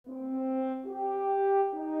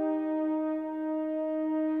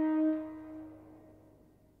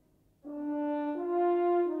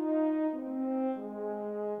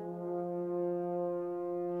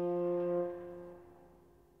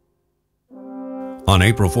On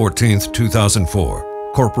April 14,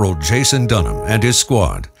 2004, Corporal Jason Dunham and his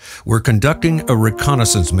squad were conducting a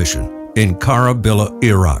reconnaissance mission in Karabillah,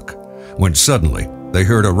 Iraq, when suddenly they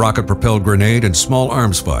heard a rocket-propelled grenade and small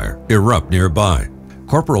arms fire erupt nearby.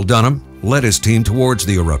 Corporal Dunham led his team towards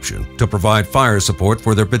the eruption to provide fire support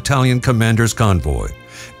for their battalion commander's convoy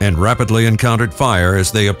and rapidly encountered fire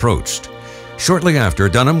as they approached. Shortly after,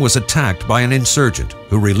 Dunham was attacked by an insurgent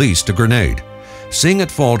who released a grenade. Seeing it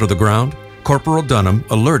fall to the ground, Corporal Dunham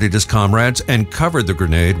alerted his comrades and covered the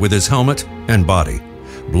grenade with his helmet and body,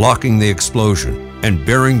 blocking the explosion and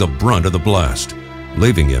bearing the brunt of the blast,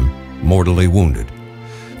 leaving him mortally wounded.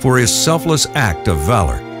 For his selfless act of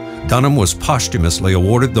valor, Dunham was posthumously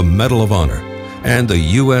awarded the Medal of Honor, and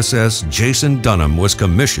the USS Jason Dunham was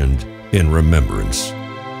commissioned in remembrance.